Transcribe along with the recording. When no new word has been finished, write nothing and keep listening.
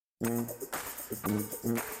Kurt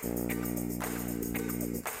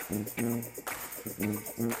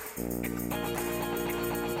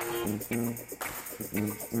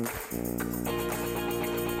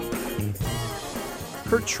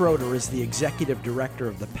Schroeder is the executive director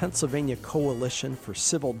of the Pennsylvania Coalition for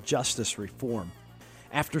Civil Justice Reform.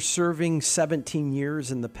 After serving 17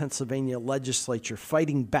 years in the Pennsylvania legislature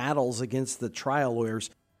fighting battles against the trial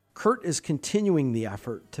lawyers, Kurt is continuing the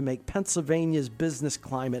effort to make Pennsylvania's business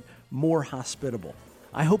climate more hospitable.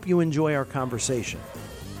 I hope you enjoy our conversation.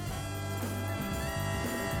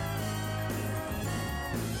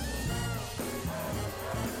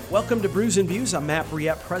 Welcome to Brews and Views. I'm Matt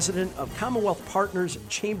Briette, president of Commonwealth Partners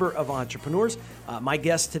Chamber of Entrepreneurs. My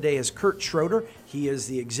guest today is Kurt Schroeder. He is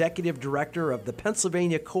the executive director of the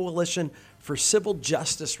Pennsylvania Coalition for Civil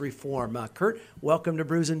Justice Reform. Kurt, welcome to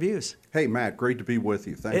Brews and Views. Hey, Matt, great to be with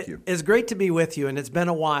you. Thank you. It's great to be with you, and it's been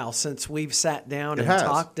a while since we've sat down and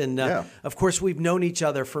talked. And of course, we've known each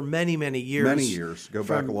other for many, many years. Many years. Go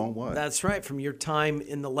back a long way. That's right, from your time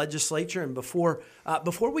in the legislature. And before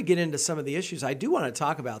we get into some of the issues, I do want to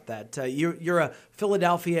talk about that. You're a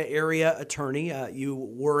Philadelphia area attorney. You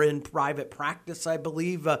were in private practice, I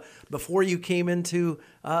believe, before you came into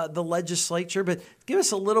the legislature. But give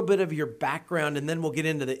us a little bit of your background, and then we'll get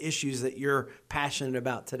into the issues that you're passionate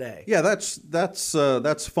about today. Yeah, that's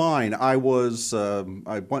fine. I went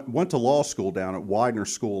to law school down at Widener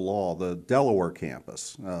School of Law, the Delaware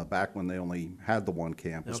campus, back when they only had the one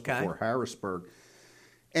campus before Harrisburg,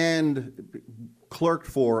 and clerked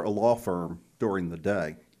for a law firm during the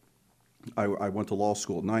day. I went to law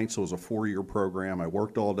school at night, so it was a 4-year program. I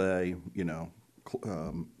worked all day,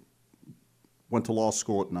 went to law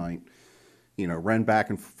school at night, ran back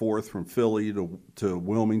and forth from Philly to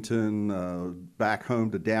Wilmington, back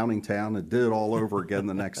home to Downingtown, and did it all over again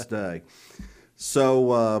the next day.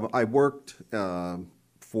 So I worked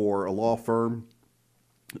for a law firm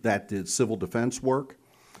that did civil defense work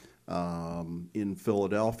in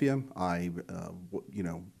Philadelphia. I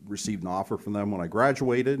received an offer from them when I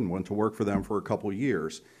graduated and went to work for them for a couple of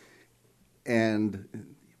years.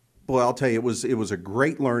 And boy, I'll tell you, it was a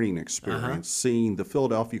great learning experience seeing the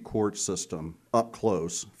Philadelphia court system up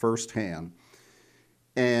close, firsthand,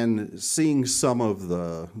 and seeing some of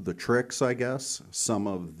the tricks, I guess, some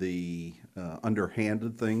of the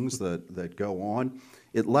underhanded things that go on.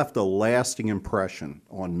 It left a lasting impression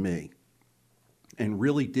on me and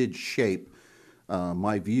really did shape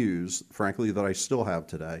my views, frankly, that I still have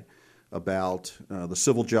today about the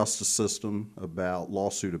civil justice system, about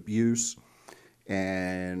lawsuit abuse,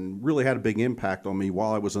 and really had a big impact on me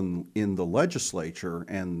while I was in the legislature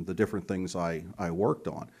and the different things I worked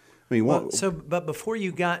on. I mean, but before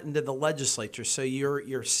you got into the legislature, so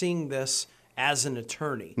you're seeing this as an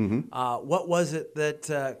attorney. What was it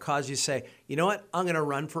that caused you to say, you know what, I'm going to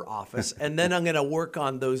run for office, and then I'm going to work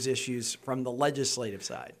on those issues from the legislative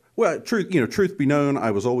side? Well, truth be known,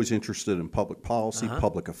 I was always interested in public policy,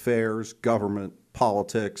 public affairs, government,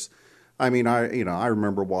 politics. I mean, I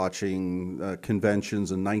remember watching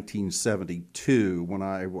conventions in 1972 when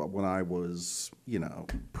I was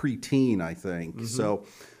preteen, I think. So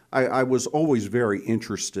I was always very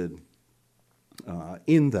interested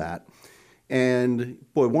in that. And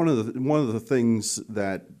boy, one of the things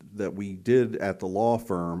that we did at the law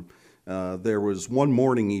firm, there was one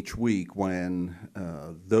morning each week when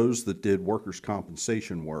those that did workers'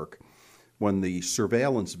 compensation work, when the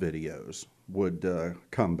surveillance videos would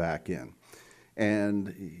come back in,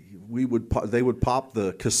 and they would pop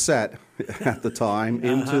the cassette at the time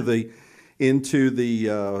into the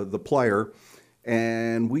player,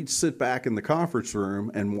 and we'd sit back in the conference room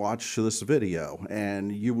and watch this video,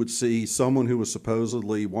 and you would see someone who was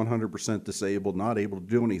supposedly 100% disabled, not able to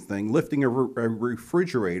do anything, lifting a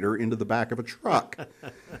refrigerator into the back of a truck.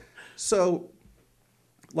 So,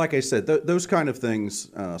 like I said, those kind of things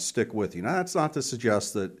stick with you. Now, that's not to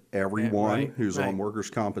suggest that everyone who's on workers'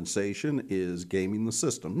 compensation is gaming the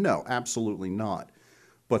system. No, absolutely not.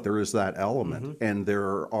 But there is that element, and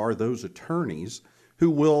there are those attorneys who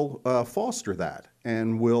will foster that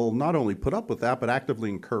and will not only put up with that, but actively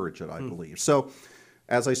encourage it, I believe. So,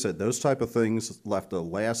 as I said, those type of things left a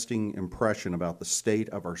lasting impression about the state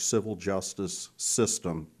of our civil justice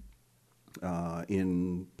system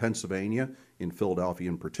in Pennsylvania, in Philadelphia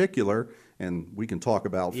in particular, and we can talk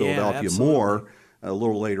about Philadelphia more a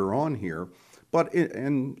little later on here, but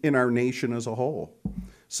in our nation as a whole.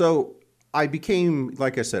 So I became,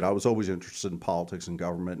 like I said, I was always interested in politics and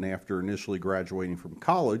government, and after initially graduating from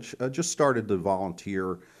college, I just started to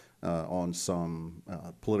volunteer on some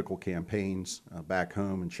political campaigns back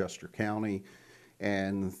home in Chester County.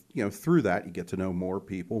 And, through that, you get to know more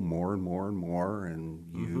people, more and more and more,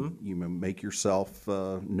 and you make yourself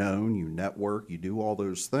known, you network, you do all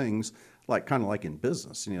those things, kind of like in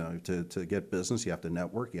business. To get business, you have to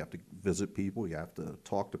network, you have to visit people, you have to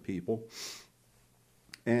talk to people.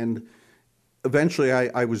 And eventually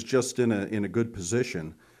I was just in a good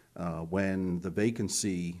position when the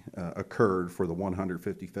vacancy occurred for the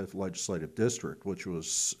 155th Legislative District, which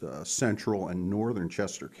was central and northern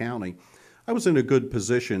Chester County. I was in a good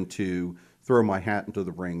position to throw my hat into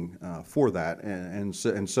the ring for that, and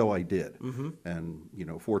so I did. Mm-hmm.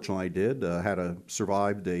 And fortunately I did.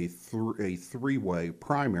 Survived a three-way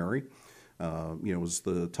primary. Was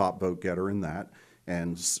the top vote getter in that,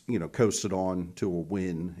 and coasted on to a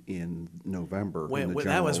win in November in the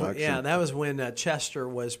general election. Yeah, that was when Chester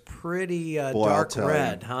was pretty dark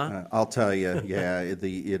red, huh? I'll tell you, yeah,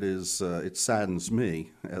 it saddens me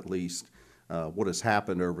at least what has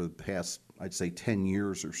happened over the past, I'd say, 10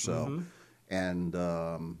 years or so. Mm-hmm. And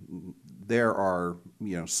there are,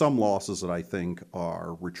 some losses that I think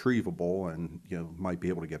are retrievable and, might be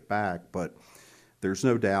able to get back. But there's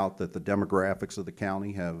no doubt that the demographics of the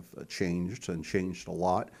county have changed a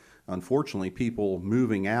lot. Unfortunately, people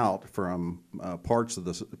moving out from parts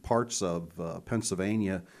of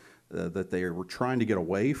Pennsylvania that they were trying to get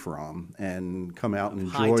away from and come out and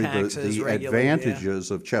enjoy the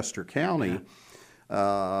advantages of Chester County.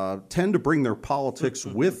 Yeah. Tend to bring their politics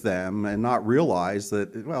with them and not realize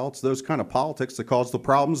that, it's those kind of politics that cause the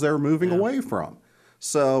problems they're moving away from.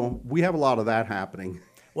 So we have a lot of that happening.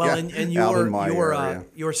 Well, and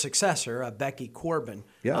your successor, Becky Corbin,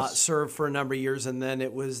 yes. Served for a number of years, and then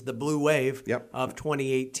it was the blue wave yep. of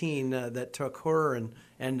 2018 that took her and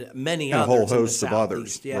many and others. A whole host in the of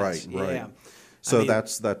others. Yes. Right. Yeah. So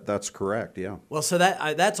that's correct, yeah. Well, so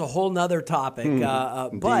that's a whole nother topic.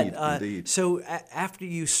 Indeed. So after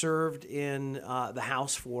you served in the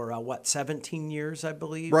House for 17 years, I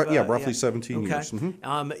believe. Right. Yeah, roughly 17 years.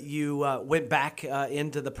 Mm-hmm. You went back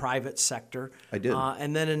into the private sector. I did.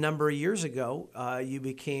 And then a number of years ago, you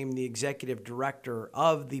became the executive director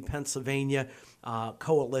of the Pennsylvania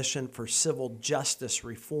Coalition for Civil Justice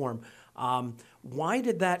Reform. Why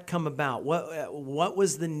did that come about? What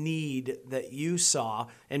was the need that you saw?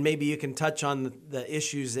 And maybe you can touch on the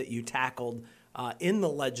issues that you tackled in the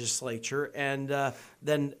legislature, and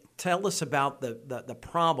then tell us about the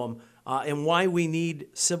problem and why we need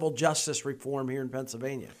civil justice reform here in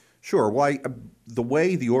Pennsylvania. Sure. The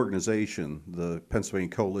way the organization, the Pennsylvania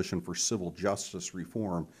Coalition for Civil Justice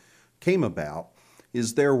Reform, came about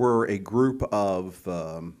is there were a group of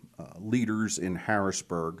leaders in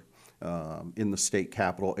Harrisburg, in the state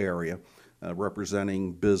capital area,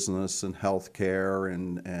 representing business and healthcare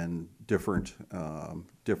and different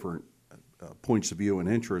points of view and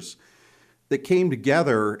interests, that came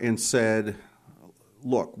together and said,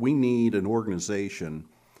 look, we need an organization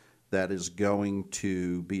that is going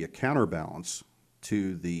to be a counterbalance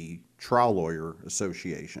to the Trial Lawyer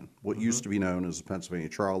Association, what mm-hmm. used to be known as the Pennsylvania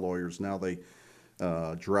Trial Lawyers. Now they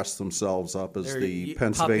dress themselves up as the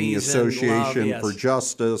Pennsylvania Association for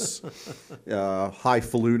Justice,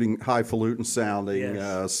 highfalutin sounding,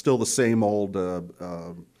 yes. Still the same old.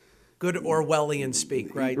 Good Orwellian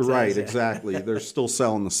speak, right? Right, exactly. They're still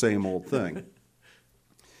selling the same old thing.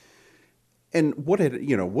 And what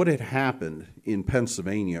had happened in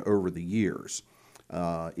Pennsylvania over the years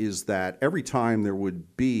is that every time there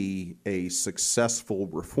would be a successful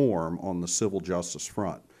reform on the civil justice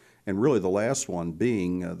front, and really the last one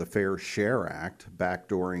being the Fair Share Act back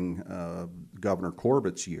during Governor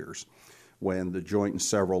Corbett's years, when the joint and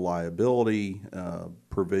several liability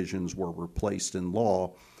provisions were replaced in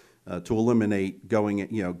law to eliminate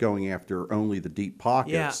going after only the deep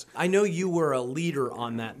pockets. Yeah, I know you were a leader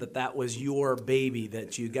on that was your baby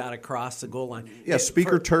that you got across the goal line. Yeah,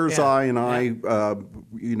 Speaker Turzai and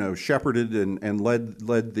I, shepherded and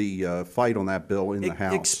led the fight on that bill in the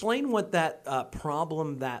House. Explain what that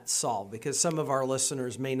problem that solved, because some of our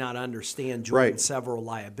listeners may not understand joint right. and several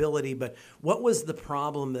liability, but what was the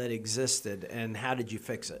problem that existed and how did you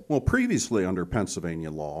fix it? Well, previously under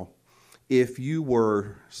Pennsylvania law, if you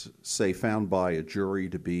were, say, found by a jury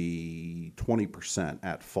to be 20%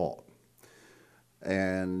 at fault,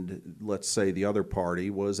 and let's say the other party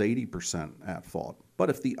was 80% at fault, but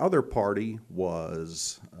if the other party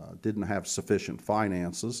was didn't have sufficient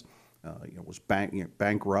finances, was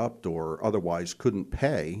bankrupt or otherwise couldn't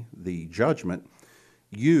pay the judgment,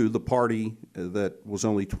 you, the party that was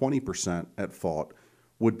only 20% at fault,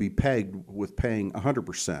 would be pegged with paying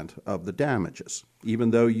 100% of the damages,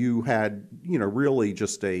 even though you had, really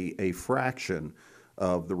just a fraction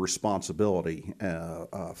of the responsibility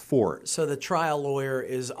for it. So the trial lawyer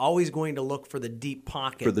is always going to look for the deep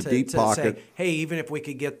pocket. For the deep pocket. Say, hey, even if we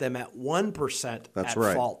could get them at 1% That's at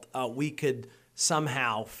right. fault, we could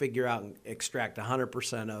somehow figure out and extract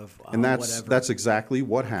 100% of and whatever. That's exactly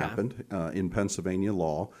what happened in Pennsylvania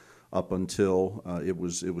law up until it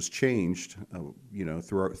was changed,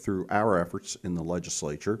 through our efforts in the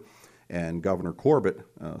legislature and Governor Corbett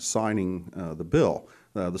signing the bill.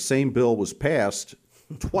 The same bill was passed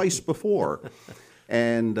twice before.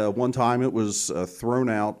 And one time it was thrown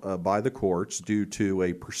out by the courts due to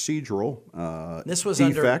a procedural This was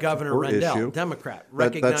defect under Governor or Rendell, issue. Democrat. That's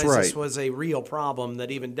Recognized right. this was a real problem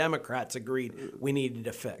that even Democrats agreed we needed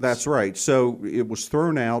to fix. That's right. So it was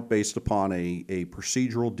thrown out based upon a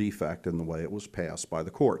procedural defect in the way it was passed by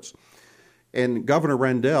the courts. And Governor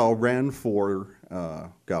Rendell ran for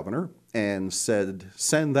governor and said,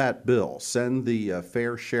 send that bill, send the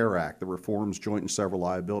Fair Share Act, the Reforms Joint and Several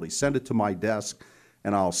Liability, send it to my desk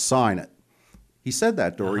and I'll sign it. He said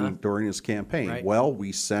that during his campaign. Right. Well,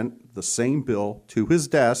 we sent the same bill to his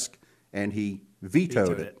desk and he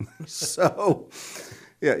vetoed it. So,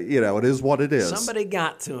 yeah, it is what it is. Somebody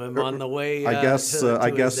got to him on the way. I guess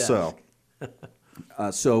his so.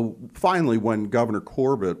 So finally, when Governor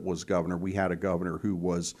Corbett was governor, we had a governor who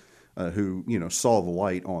was, saw the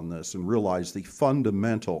light on this and realized the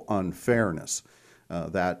fundamental unfairness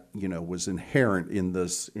that was inherent in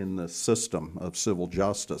this system of civil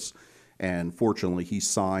justice. And fortunately, he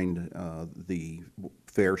signed the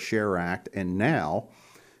Fair Share Act, and now,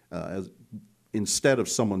 instead of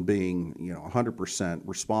someone being 100%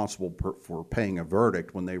 responsible for paying a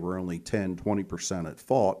verdict when they were only 10, 20% at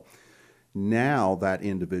fault, now that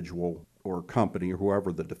individual or company or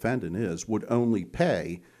whoever the defendant is would only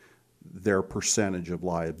pay their percentage of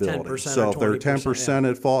liability. 10% so or if they're 20%, 10%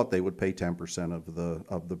 at fault, they would pay 10%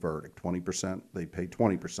 of the verdict. 20%, they pay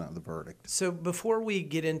 20% of the verdict. So before we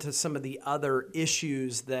get into some of the other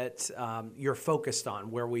issues that you're focused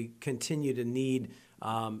on, where we continue to need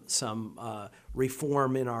some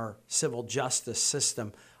reform in our civil justice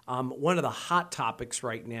system, one of the hot topics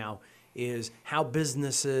right now is how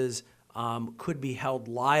businesses could be held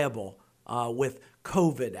liable with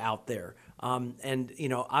COVID out there. And,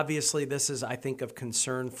 obviously this is, I think, of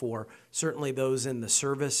concern for certainly those in the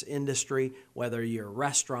service industry, whether you're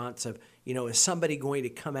restaurants, is somebody going to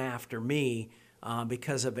come after me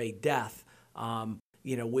because of a death?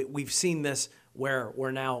 We've seen this where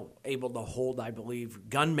we're now able to hold, I believe,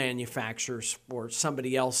 gun manufacturers for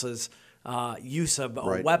somebody else's use of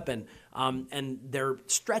a weapon. And they're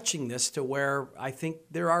stretching this to where I think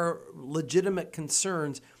there are legitimate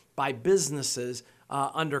concerns by businesses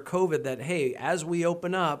under COVID that, hey, as we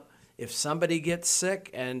open up, if somebody gets sick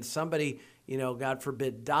and somebody, God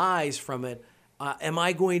forbid, dies from it, am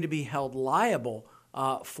I going to be held liable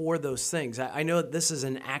for those things? I know this is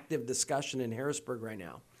an active discussion in Harrisburg right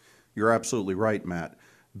now. You're absolutely right, Matt.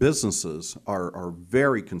 Businesses are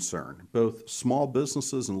very concerned, both small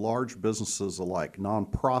businesses and large businesses alike,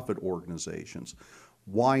 nonprofit organizations,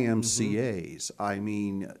 YMCAs,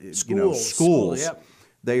 schools. Yep.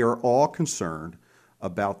 They are all concerned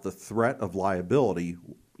about the threat of liability,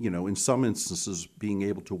 in some instances being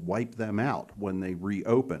able to wipe them out when they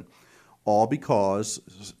reopen, all because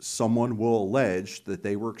someone will allege that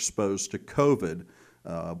they were exposed to COVID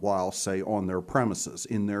while, say, on their premises,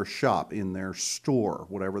 in their shop, in their store,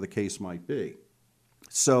 whatever the case might be.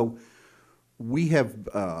 So we have,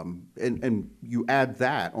 and you add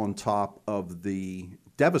that on top of the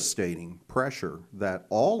devastating pressure that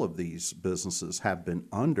all of these businesses have been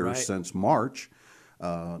under since March.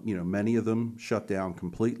 Many of them shut down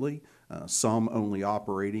completely, some only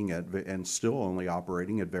operating and still only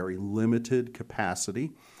operating at very limited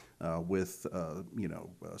capacity. With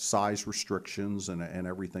size restrictions and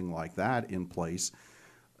everything like that in place.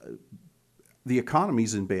 The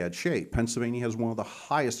economy's in bad shape. Pennsylvania has one of the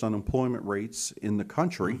highest unemployment rates in the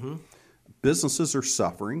country. Mm-hmm. Businesses are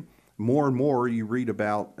suffering. More and more you read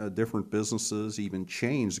about different businesses, even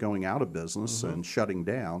chains going out of business and shutting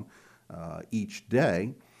down each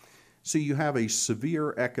day. So you have a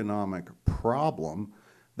severe economic problem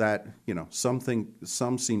that some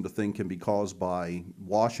seem to think can be caused by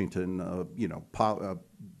Washington,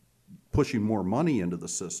 pushing more money into the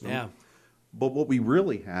system. Yeah. But what we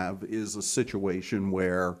really have is a situation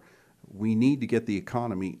where we need to get the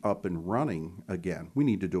economy up and running again. We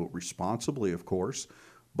need to do it responsibly, of course,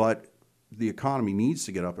 but the economy needs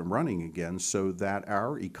to get up and running again so that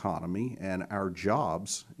our economy and our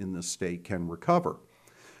jobs in this state can recover.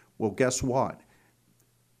 Well, guess what?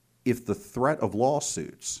 If the threat of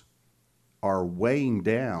lawsuits are weighing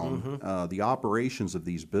down the operations of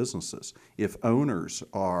these businesses, if owners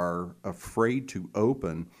are afraid to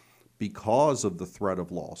open because of the threat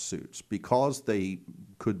of lawsuits, because they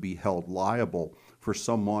could be held liable for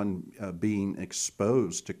someone being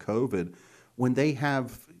exposed to COVID, when they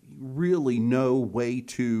have really no way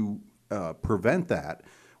to prevent that,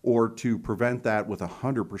 or to prevent that with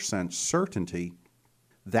 100% certainty,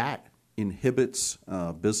 that inhibits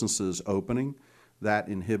businesses opening, that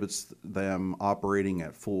inhibits them operating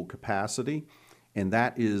at full capacity, and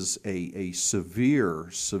that is a severe,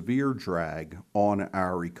 severe drag on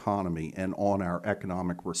our economy and on our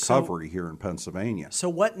economic recovery here in Pennsylvania. So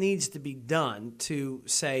what needs to be done to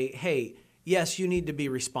say, hey, yes, you need to be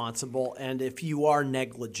responsible, and if you are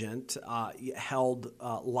negligent, held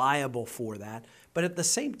liable for that, but at the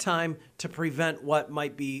same time to prevent what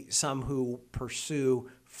might be some who pursue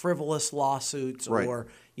frivolous lawsuits or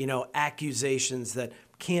accusations that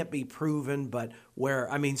can't be proven, but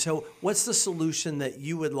so what's the solution that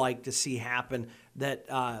you would like to see happen that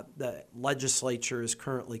the legislature is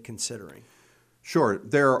currently considering? Sure.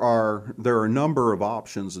 There are a number of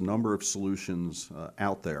options, a number of solutions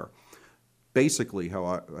out there. Basically,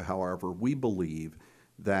 however, we believe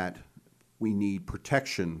that we need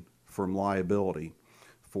protection from liability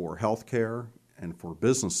for healthcare and for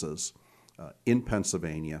businesses in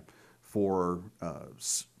Pennsylvania for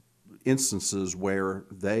instances where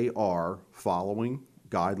they are following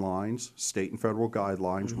guidelines, state and federal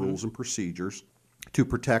guidelines, rules and procedures to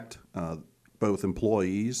protect both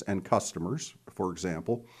employees and customers, for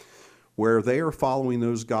example, where they are following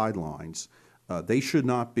those guidelines. They should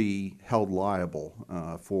not be held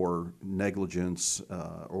liable for negligence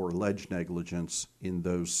or alleged negligence in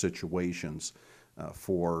those situations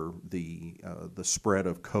for the spread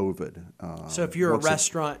of COVID. So if you're a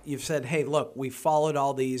restaurant, you've said, hey, look, we followed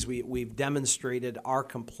all these, we've demonstrated our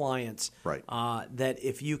compliance, right. That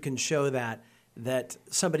if you can show that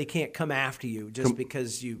somebody can't come after you just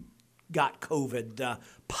because you got COVID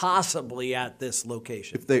possibly at this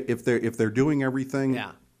location. If they're doing everything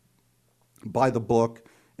by the book,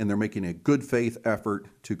 and they're making a good faith effort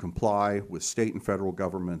to comply with state and federal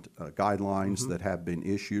government guidelines that have been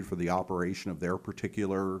issued for the operation of their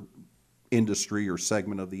particular industry or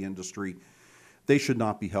segment of the industry, they should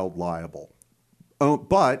not be held liable.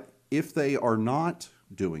 But if they are not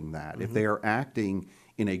doing that, if they are acting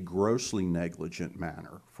in a grossly negligent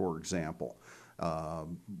manner, for example,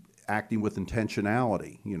 acting with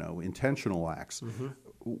intentionality, intentional acts,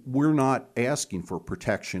 we're not asking for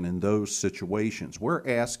protection in those situations. We're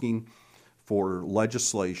asking for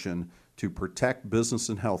legislation to protect business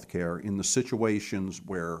and healthcare in the situations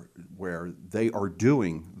where they are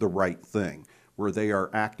doing the right thing, where they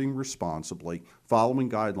are acting responsibly, following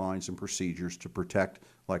guidelines and procedures to protect,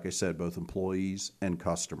 like I said, both employees and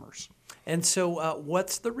customers. And so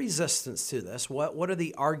what's the resistance to this? What are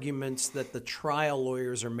the arguments that the trial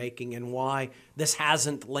lawyers are making, and why this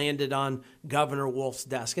hasn't landed on Governor Wolf's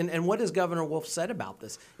desk? And what has Governor Wolf said about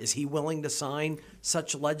this? Is he willing to sign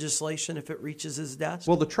such legislation if it reaches his desk?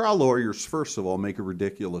 Well, the trial lawyers, first of all, make a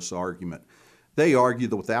ridiculous argument. They argue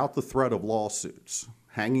that without the threat of lawsuits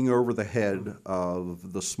hanging over the head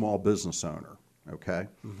of the small business owner,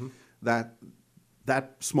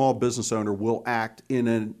 that small business owner will act in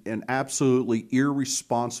an absolutely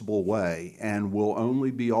irresponsible way and will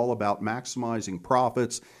only be all about maximizing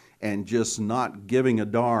profits and just not giving a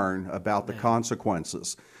darn about the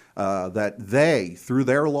consequences. That they, through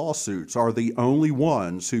their lawsuits, are the only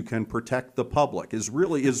ones who can protect the public is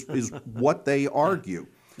what they argue.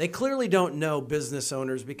 They clearly don't know business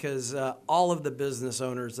owners, because all of the business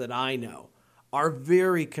owners that I know are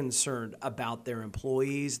very concerned about their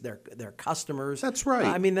employees, their customers. That's right.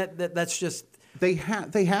 I mean, that's just... They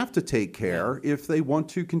have to take care if they want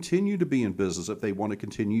to continue to be in business, if they want to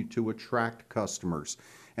continue to attract customers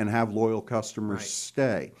and have loyal customers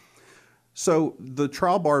stay. So the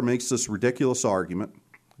trial bar makes this ridiculous argument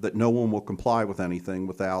that no one will comply with anything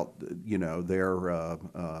without their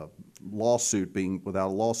lawsuit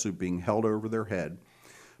being held over their head.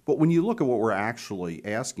 But when you look at what we're actually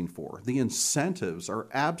asking for, the incentives are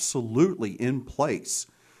absolutely in place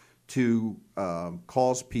to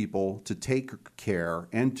cause people to take care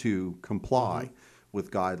and to comply with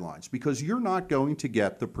guidelines, because you're not going to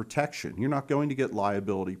get the protection. You're not going to get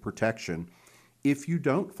liability protection if you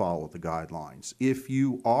don't follow the guidelines. If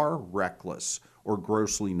you are reckless or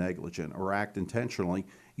grossly negligent or act intentionally,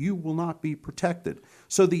 you will not be protected.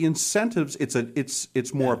 So the incentives,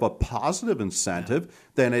 it's more of a positive incentive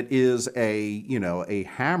than it is a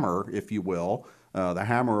hammer, if you will, the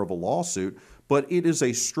hammer of a lawsuit. But it is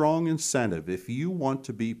a strong incentive. If you want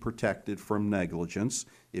to be protected from negligence,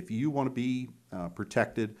 If you want to be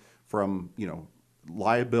protected from,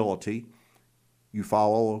 liability, you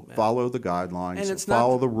follow the guidelines, and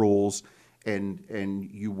follow the rules, and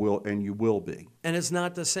you will be. And it's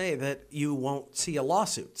not to say that you won't see a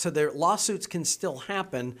lawsuit. So lawsuits can still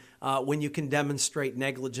happen when you can demonstrate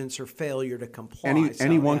negligence or failure to comply.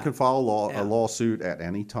 Anyone can file a lawsuit at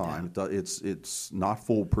any time. Yeah. It's not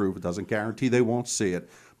foolproof. It doesn't guarantee they won't see it,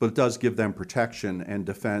 but it does give them protection and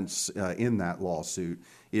defense in that lawsuit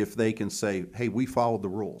if they can say, "Hey, we followed the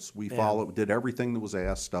rules. We did everything that was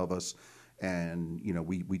asked of us." And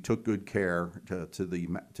we took good care to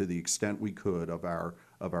the extent we could of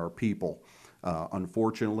our people.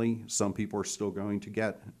 Unfortunately, some people are still going to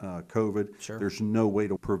get COVID. Sure. There's no way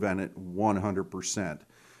to prevent it 100%.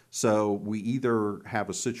 So we either have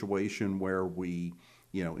a situation where we,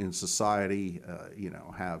 in society,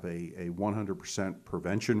 have a 100%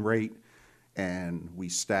 prevention rate, and we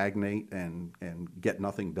stagnate and get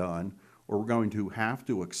nothing done, or we're going to have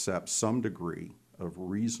to accept some degree of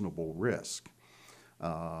reasonable risk.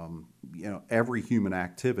 Every human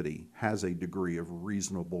activity has a degree of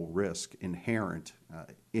reasonable risk inherent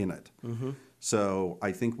in it. Mm-hmm. So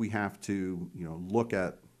I think we have to, look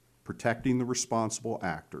at protecting the responsible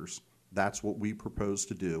actors. That's what we propose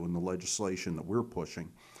to do in the legislation that we're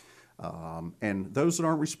pushing. And those that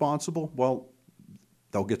aren't responsible, well,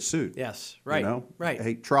 they'll get sued. Yes, right. Right.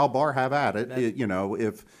 Hey, trial bar, have at it.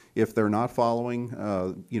 If they're not following,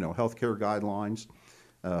 healthcare guidelines,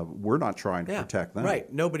 we're not trying to protect them.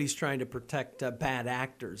 Right. Nobody's trying to protect bad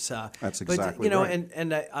actors. That's exactly right.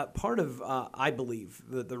 And part of, I believe,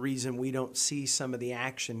 the reason we don't see some of the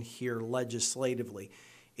action here legislatively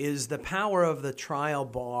is the power of the trial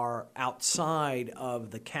bar outside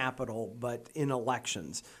of the Capitol, but in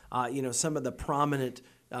elections. Some of the prominent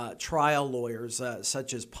trial lawyers,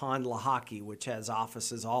 such as Pond Lehocky, which has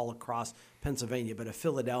offices all across Pennsylvania, but a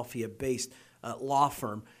Philadelphia-based law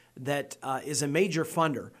firm that is a major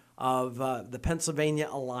funder of the Pennsylvania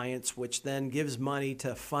Alliance, which then gives money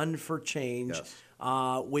to Fund for Change,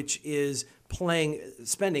 yes. Which is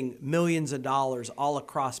spending millions of dollars all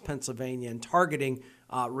across Pennsylvania and targeting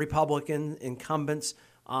Republican incumbents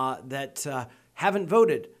that haven't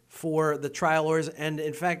voted for the trial lawyers, and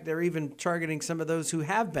in fact, they're even targeting some of those who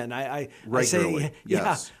have been. I say,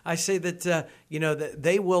 yes. I say that that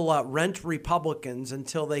they will rent Republicans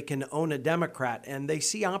until they can own a Democrat, and they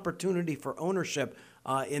see opportunity for ownership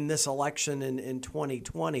in this election in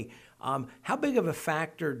 2020. How big of a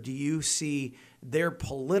factor do you see their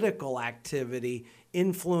political activity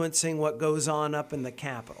influencing what goes on up in the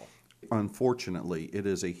Capitol? Unfortunately, it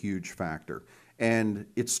is a huge factor. And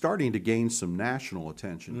it's starting to gain some national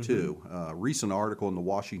attention, mm-hmm. too. A recent article in the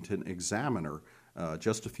Washington Examiner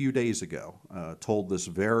just a few days ago told this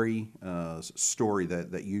very story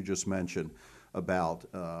that you just mentioned about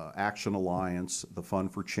Action Alliance, the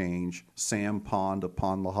Fund for Change, Sam Pond of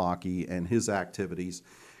Pond Lehocky, and his activities.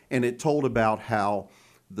 And it told about how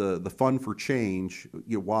the Fund for Change,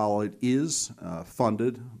 while it is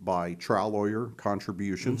funded by trial lawyer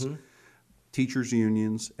contributions, mm-hmm. teachers'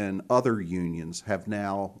 unions and other unions have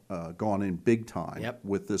now gone in big time yep.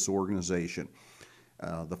 with this organization,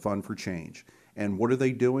 the Fund for Change. And what are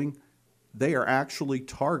they doing? They are actually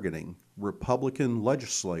targeting Republican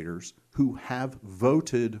legislators who have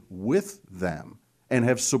voted with them and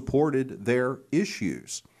have supported their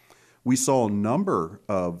issues. We saw a number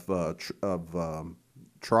of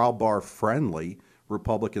trial bar friendly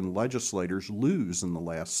Republican legislators lose in the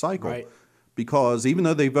last cycle. Right. Because even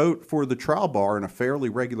though they vote for the trial bar on a fairly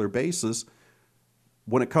regular basis,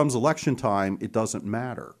 when it comes election time, it doesn't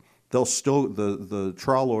matter. They'll still the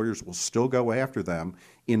trial lawyers will still go after them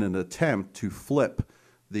in an attempt to flip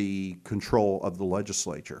the control of the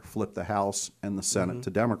legislature, flip the House and the Senate mm-hmm. to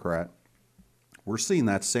Democrat. We're seeing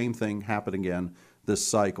that same thing happen again this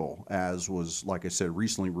cycle, as was, like I said,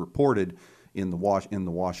 recently reported in the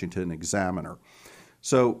Washington Examiner.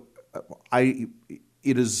 So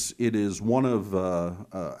It is one of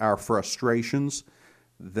our frustrations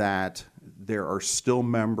that there are still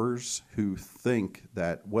members who think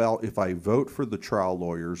that, well, if I vote for the trial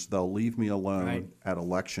lawyers, they'll leave me alone right. at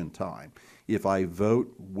election time. If I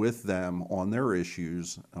vote with them on their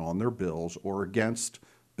issues, on their bills, or against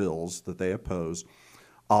bills that they oppose,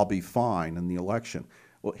 I'll be fine in the election.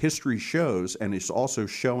 Well, history shows, and it's also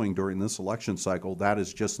showing during this election cycle, that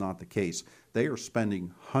is just not the case. They are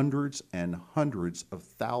spending hundreds and hundreds of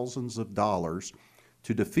thousands of dollars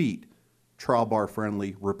to defeat trial bar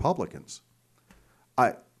friendly Republicans.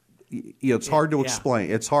 It's hard to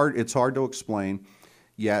explain. It's hard to explain.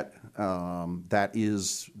 Yet that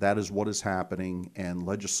is what is happening, and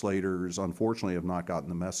legislators, unfortunately, have not gotten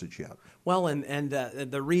the message yet. Well, and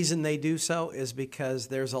the reason they do so is because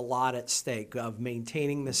there's a lot at stake of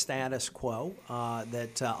maintaining the status quo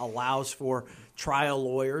that allows for trial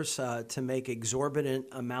lawyers to make exorbitant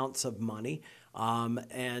amounts of money,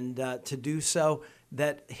 and to do so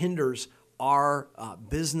that hinders our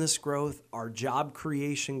business growth, our job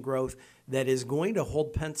creation growth, that is going to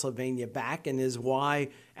hold Pennsylvania back, and is why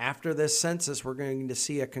after this census we're going to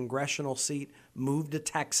see a congressional seat move to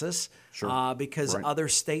Texas, because other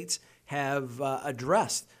states have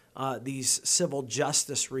addressed these civil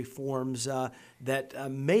justice reforms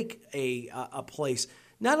that make a place.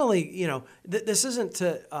 Not only, this isn't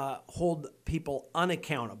to hold people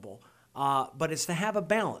unaccountable, but it's to have a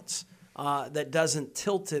balance that doesn't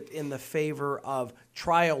tilt it in the favor of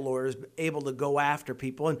trial lawyers able to go after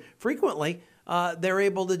people. And frequently, they're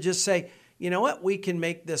able to just say, you know what, we can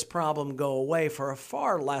make this problem go away for a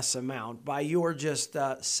far less amount by your just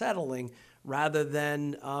settling, rather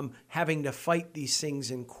than having to fight these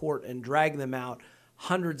things in court and drag them out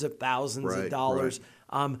hundreds of thousands of dollars.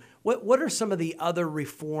 Right. What are some of the other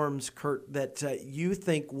reforms, Kurt, that you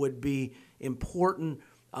think would be important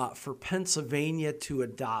for Pennsylvania to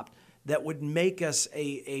adopt that would make us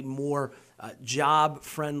a more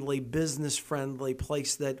job-friendly, business-friendly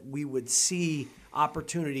place that we would see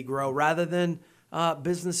opportunity grow rather than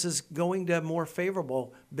businesses going to more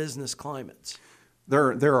favorable business climates?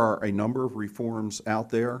 There are a number of reforms out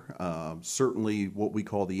there. Certainly what we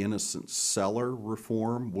call the innocent seller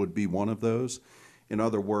reform would be one of those. In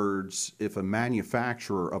other words, if a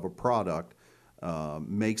manufacturer of a product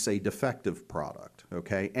makes a defective product,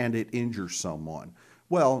 okay, and it injures someone,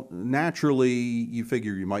 well, naturally, you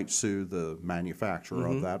figure you might sue the manufacturer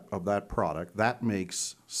of that product. That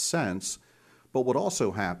makes sense. But what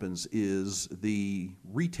also happens is the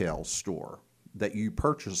retail store that you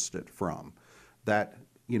purchased it from, that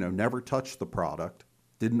never touched the product,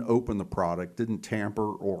 didn't open the product, didn't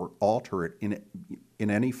tamper or alter it in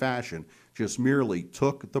any fashion, just merely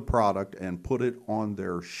took the product and put it on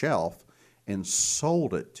their shelf and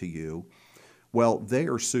sold it to you. Well, they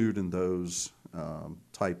are sued in those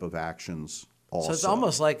type of actions also. So it's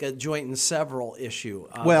almost like a joint and several issue.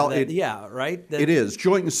 Right? It is.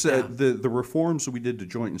 Joint and the reforms that we did to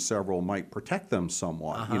joint and several might protect them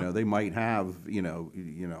somewhat. They might have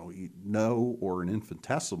no or an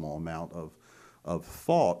infinitesimal amount of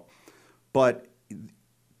fault, but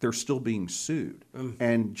they're still being sued.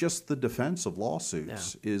 And just the defense of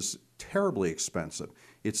lawsuits is terribly expensive.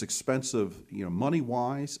 It's expensive,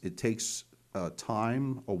 money-wise. It takes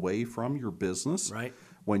time away from your business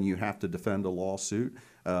when you have to defend a lawsuit.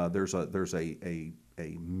 There's a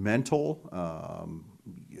mental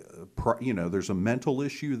there's a mental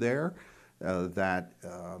issue there that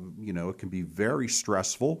it can be very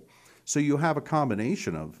stressful. So you have a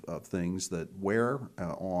combination of things that wear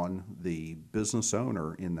on the business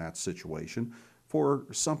owner in that situation for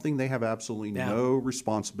something they have absolutely no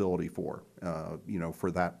responsibility for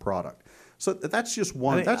that product. So that's just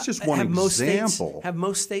one. That's just one example. Have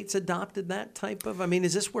most states adopted that type of?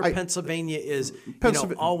 Is this where Pennsylvania is?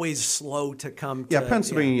 Always slow to come.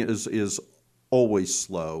 Pennsylvania is always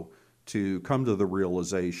slow to come to the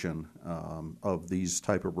realization of these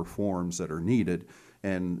type of reforms that are needed,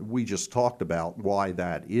 and we just talked about why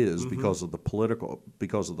that is because of the political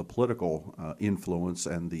influence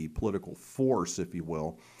and the political force, if you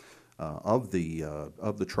will, of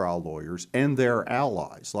the trial lawyers and their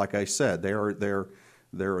allies. Like I said, they're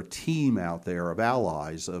a team out there of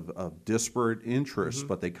allies of disparate interests,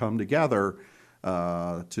 but they come together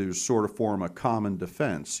to sort of form a common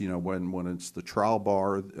defense. When it's the trial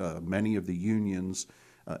bar, many of the unions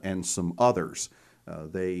and some others,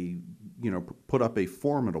 they put up a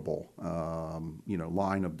formidable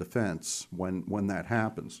line of defense when that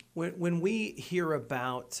happens. When we hear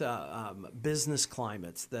about business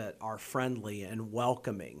climates that are friendly and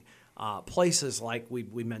welcoming, places like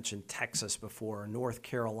we mentioned Texas before, or North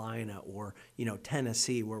Carolina, or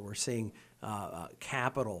Tennessee, where we're seeing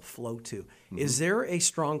capital flow to, is there a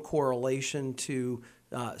strong correlation to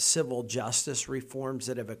civil justice reforms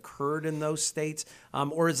that have occurred in those states?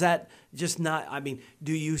 Or is that just not,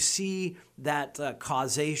 do you see that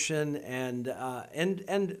causation and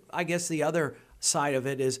I guess the other side of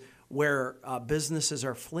it is where businesses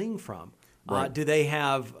are fleeing from? Right. Do they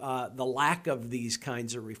have the lack of these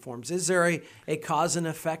kinds of reforms? Is there a cause and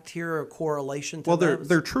effect here, a correlation to those?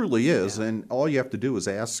 There truly is, and all you have to do is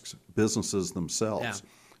ask businesses themselves.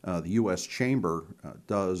 The U.S. Chamber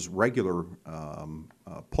does regular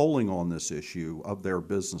polling on this issue of their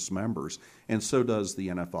business members, and so does the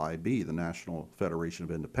NFIB, the National Federation of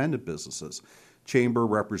Independent Businesses. Chamber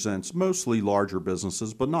represents mostly larger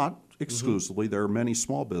businesses, but not exclusively. There are many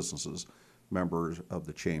small businesses members of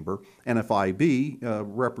the chamber. NFIB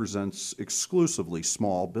represents exclusively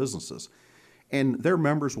small businesses. And their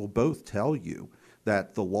members will both tell you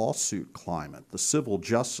that the lawsuit climate, the civil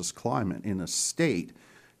justice climate in a state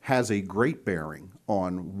has a great bearing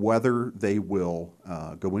on whether they will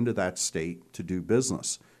go into that state to do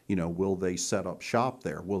business. You know, will they set up shop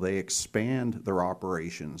there? Will they expand their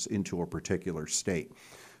operations into a particular state?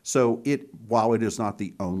 So while it is not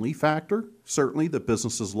the only factor, certainly that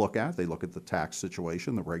businesses look at, they look at the tax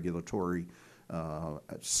situation, the regulatory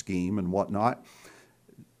scheme and whatnot.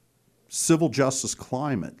 Civil justice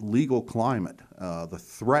climate, legal climate, the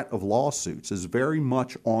threat of lawsuits is very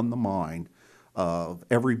much on the mind of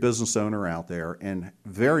every business owner out there, and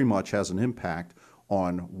very much has an impact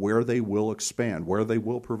on where they will expand, where they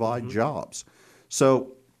will provide jobs.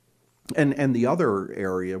 So, and the other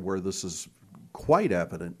area where this is quite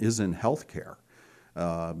evident is in healthcare.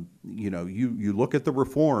 You know, you look at the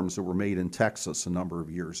reforms that were made in Texas a number of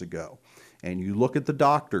years ago, and you look at the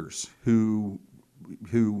doctors who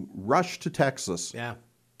rushed to Texas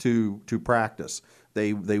to practice.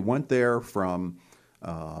 They went there from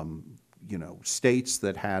you know, states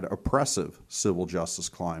that had oppressive civil justice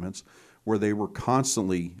climates, where they were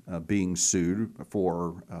constantly being sued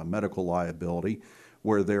for medical liability,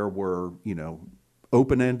 where there were, you know,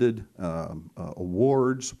 open-ended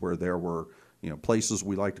awards, where there were, you know, places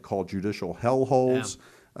we like to call judicial hellholes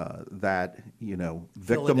that, you know,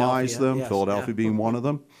 victimized them, Philadelphia being one of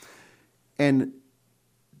them. And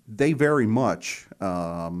they very much,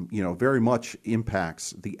 you know, very much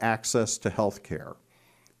impacts the access to health care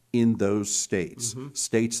in those states.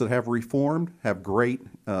 States that have reformed have great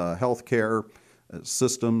health care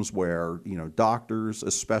systems where, you know, doctors,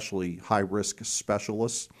 especially high-risk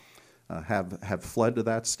specialists, have fled to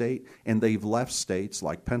that state, and they've left states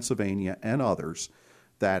like Pennsylvania and others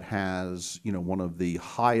that has, you know, one of the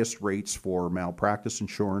highest rates for malpractice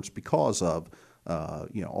insurance because of,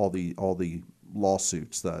 you know, all the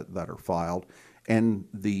lawsuits that are filed, and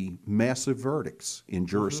the massive verdicts in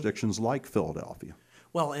jurisdictions like Philadelphia.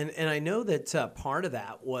 Well, and I know that part of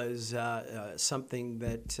that was something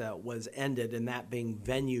that was ended, and that being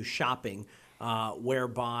venue shopping,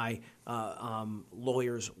 whereby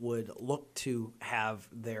lawyers would look to have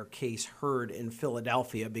their case heard in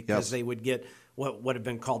Philadelphia because they would get what would have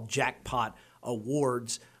been called jackpot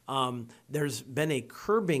awards. There's been a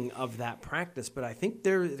curbing of that practice, but I think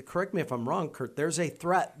correct me if I'm wrong, Kurt, there's a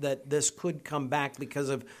threat that this could come back because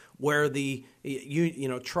of where the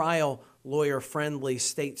trial lawyer-friendly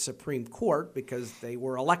state Supreme Court, because they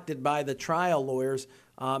were elected by the trial lawyers,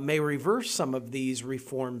 may reverse some of these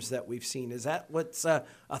reforms that we've seen. Is that what's a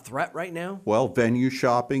threat right now? Well, venue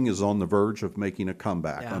shopping is on the verge of making a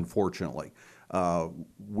comeback, unfortunately.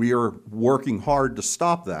 We are working hard to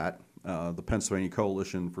stop that, the Pennsylvania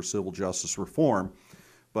Coalition for Civil Justice Reform.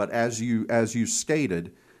 But as you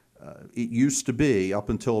stated, it used to be, up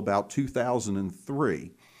until about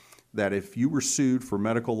 2003, that if you were sued for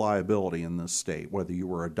medical liability in this state, whether you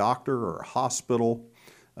were a doctor or a hospital,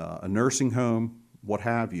 a nursing home, what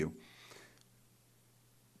have you,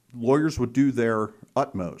 lawyers would do their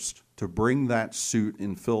utmost to bring that suit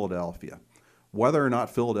in Philadelphia. Whether or not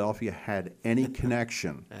Philadelphia had any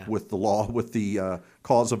connection with the law, with the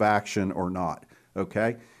cause of action or not,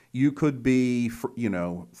 okay? You could be,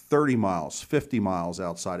 30 miles, 50 miles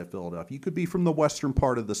outside of Philadelphia. You could be from the western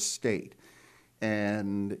part of the state.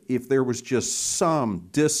 And if there was just some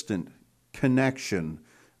distant connection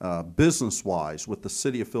business-wise with the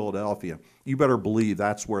city of Philadelphia, you better believe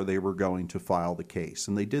that's where they were going to file the case.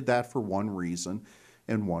 And they did that for one reason,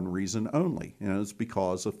 and one reason only. And it's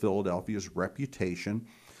because of Philadelphia's reputation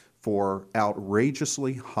for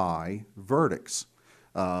outrageously high verdicts.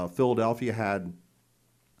 Philadelphia had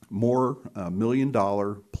more $1 million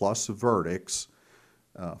plus verdicts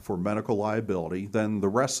for medical liability than the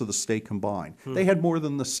rest of the state combined. They had more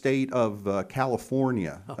than the state of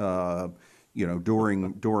California,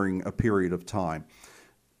 during a period of time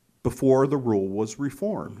before the rule was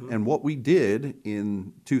reformed. And what we did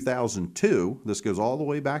in 2002, this goes all the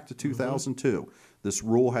way back to 2002. This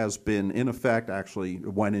rule has been in effect, actually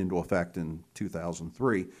went into effect in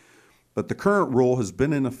 2003. But the current rule has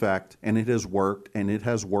been in effect, and it has worked, and it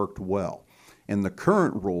has worked well. And the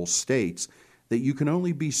current rule states that you can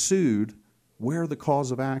only be sued where the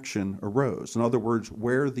cause of action arose. In other words,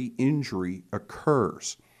 where the injury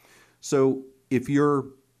occurs. So if you're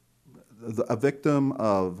a victim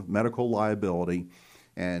of medical liability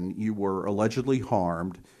and you were allegedly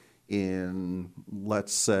harmed in,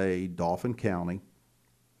 let's say, Dauphin County,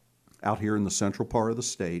 out here in the central part of the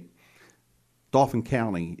state, Dauphin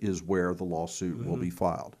County is where the lawsuit will be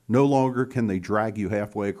filed. No longer can they drag you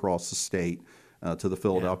halfway across the state to the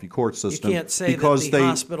Philadelphia court system. You can't say that the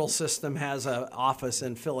hospital system has an office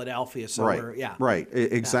in Philadelphia somewhere.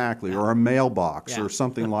 Exactly, or a mailbox or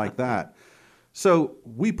something like that. So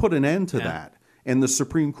we put an end to that, and the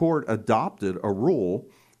Supreme Court adopted a rule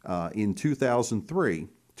in 2003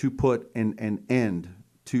 to put an end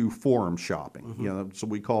to forum shopping. So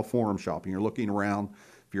we call forum shopping. You're looking around.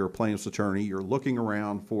 If you're a plaintiff's attorney, you're looking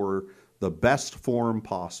around for the best forum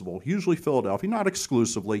possible, usually Philadelphia, not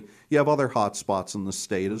exclusively. You have other hot spots in the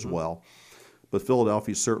state as well, but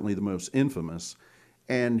Philadelphia is certainly the most infamous,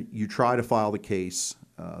 and you try to file the case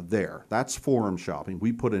there. That's forum shopping.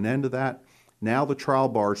 We put an end to that. Now the trial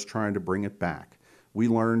bar is trying to bring it back. We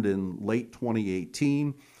learned in late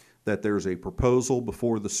 2018 that there's a proposal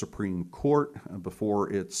before the Supreme Court,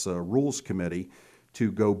 before its Rules Committee,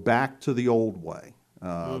 to go back to the old way.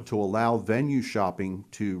 To allow venue shopping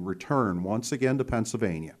to return once again to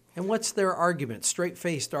Pennsylvania. And what's their argument,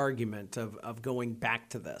 straight-faced argument of going back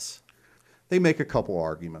to this? They make a couple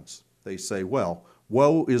arguments. They say, well,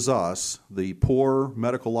 woe is us, the poor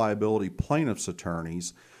medical liability plaintiffs'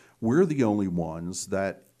 attorneys. We're the only ones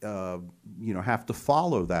that have to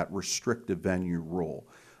follow that restrictive venue rule.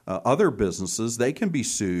 Other businesses, they can be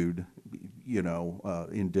sued,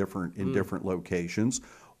 in different locations.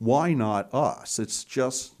 Why not us? It's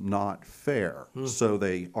just not fair. So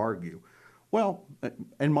they argue. Well,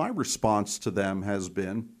 and my response to them has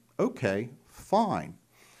been, okay, fine.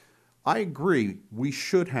 I agree we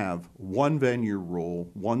should have one venue rule,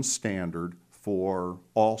 one standard for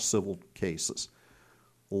all civil cases.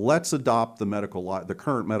 Let's adopt the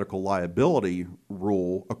current medical liability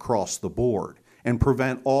rule across the board and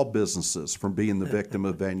prevent all businesses from being the victim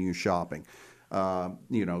of venue shopping.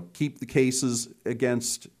 Keep the cases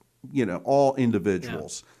against, all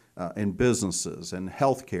individuals and businesses and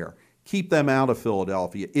healthcare. Keep them out of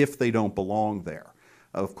Philadelphia if they don't belong there.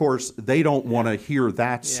 Of course, they don't want to hear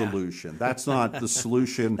that solution. That's not the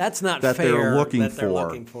solution that's not that fair they're looking that for. They're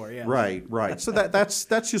looking for. Yeah. Right. So that's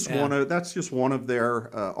just one of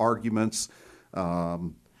their arguments.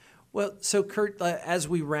 Well, so Kurt, as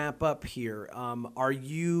we wrap up here, are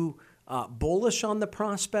you bullish on the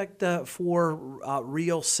prospect for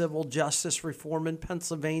real civil justice reform in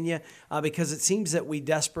Pennsylvania? Because it seems that we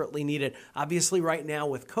desperately need it, obviously right now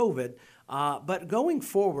with COVID, but going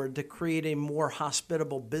forward to create a more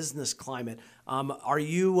hospitable business climate. Are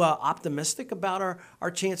you optimistic about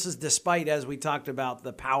our chances, despite, as we talked about,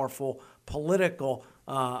 the powerful political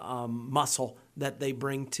muscle that they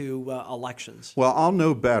bring to elections? Well, I'll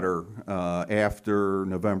know better after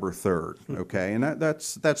November 3rd, okay? And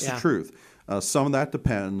that's the truth. Some of that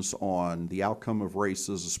depends on the outcome of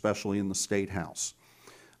races, especially in the State House.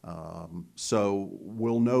 So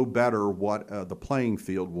we'll know better what the playing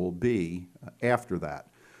field will be after that.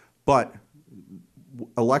 But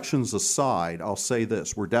elections aside, I'll say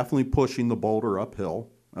this. We're definitely pushing the boulder uphill,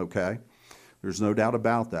 okay? There's no doubt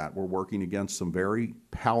about that. We're working against some very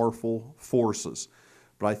powerful forces.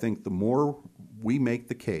 But I think the more we make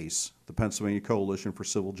the case, the Pennsylvania Coalition for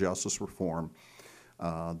Civil Justice Reform,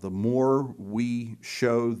 the more we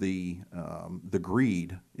show the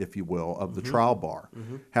greed, if you will, of the trial bar,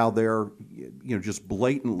 how they're just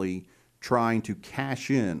blatantly trying to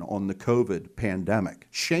cash in on the COVID pandemic,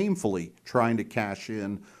 shamefully trying to cash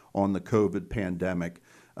in on the COVID pandemic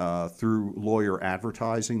through lawyer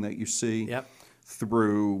advertising that you see,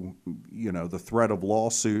 through the threat of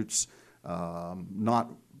lawsuits,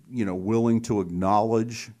 not willing to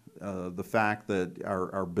acknowledge the fact that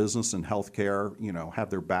our business and healthcare,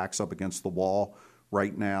 have their backs up against the wall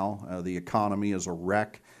right now. The economy is a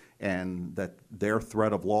wreck, and that their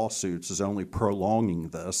threat of lawsuits is only prolonging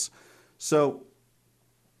this. So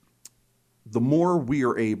the more we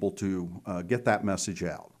are able to get that message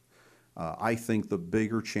out, I think the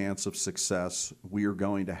bigger chance of success we are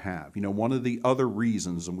going to have. One of the other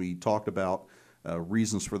reasons, and we talked about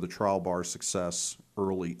reasons for the trial bar success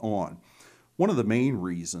early on, one of the main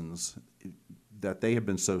reasons that they have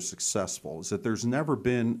been so successful is that there's never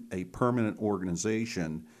been a permanent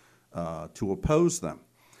organization to oppose them.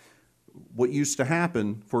 What used to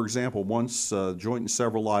happen, for example, once joint and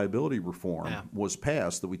several liability reform was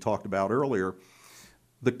passed that we talked about earlier,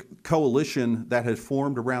 the coalition that had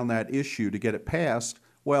formed around that issue to get it passed,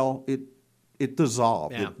 well, it It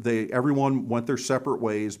dissolved. Yeah. Everyone went their separate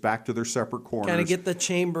ways, back to their separate corners. Kind of get the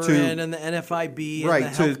chamber in and the NFIB right,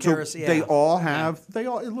 and the healthcare. They all have.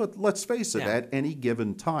 Let's face it. Yeah. At any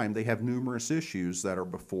given time, they have numerous issues that are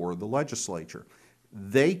before the legislature.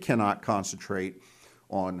 They cannot concentrate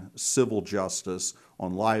on civil justice,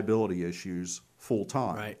 on liability issues full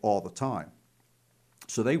time, all the time.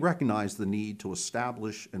 So they recognize the need to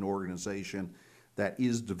establish an organization that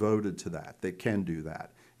is devoted to that can do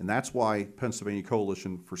that. And that's why Pennsylvania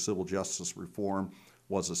Coalition for Civil Justice Reform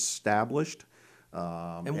was established.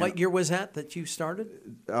 And what year was that you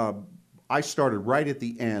started? I started right at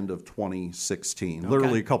the end of 2016,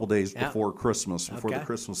 literally a couple days before Christmas, before the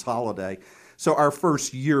Christmas holiday. So our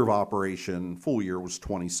first year of operation, full year, was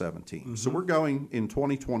 2017. Mm-hmm. So we're going in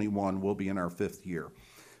 2021, we'll be in our 5th year.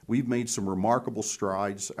 We've made some remarkable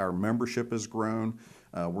strides. Our membership has grown.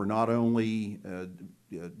 We're not only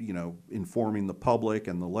informing the public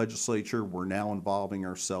and the legislature, we're now involving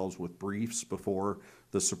ourselves with briefs before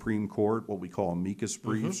the Supreme Court, what we call amicus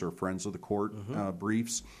briefs or Friends of the Court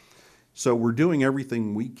briefs. So we're doing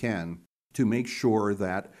everything we can to make sure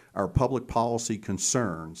that our public policy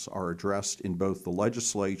concerns are addressed in both the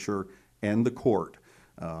legislature and the court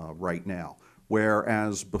right now.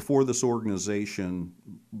 Whereas before this organization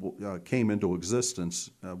came into existence,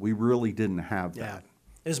 we really didn't have that.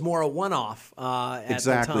 It was more a one-off at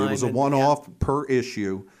exactly. the time. It was a one-off per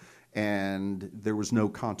issue, and there was no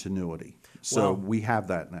continuity. So we have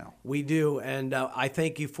that now. We do, and I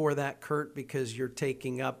thank you for that, Kurt, because you're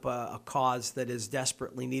taking up a cause that is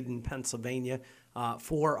desperately needed in Pennsylvania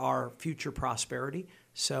for our future prosperity.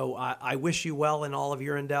 So I wish you well in all of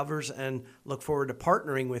your endeavors and look forward to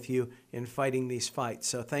partnering with you in fighting these fights.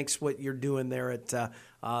 So thanks what you're doing there at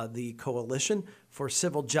the Coalition for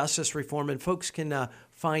Civil Justice Reform. And folks can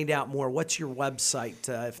find out more. What's your website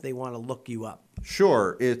if they want to look you up?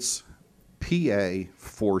 Sure. It's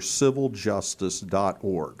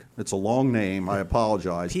paforciviljustice.org. It's a long name. I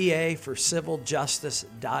apologize.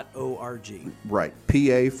 paforciviljustice.org. Right.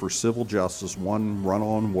 PA for Civil Justice, one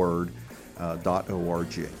run-on word, .org.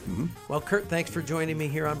 Mm-hmm. Well, Kurt, thanks for joining me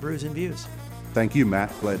here on Brews and Views. Thank you,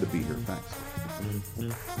 Matt. Glad to be here. Thanks.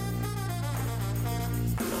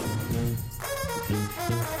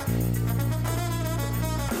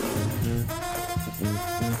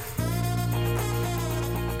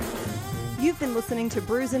 You've been listening to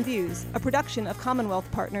Brews and Views, a production of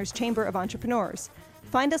Commonwealth Partners Chamber of Entrepreneurs.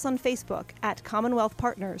 Find us on Facebook at Commonwealth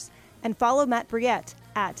Partners and follow Matt Briette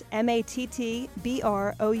at MattBrouillette.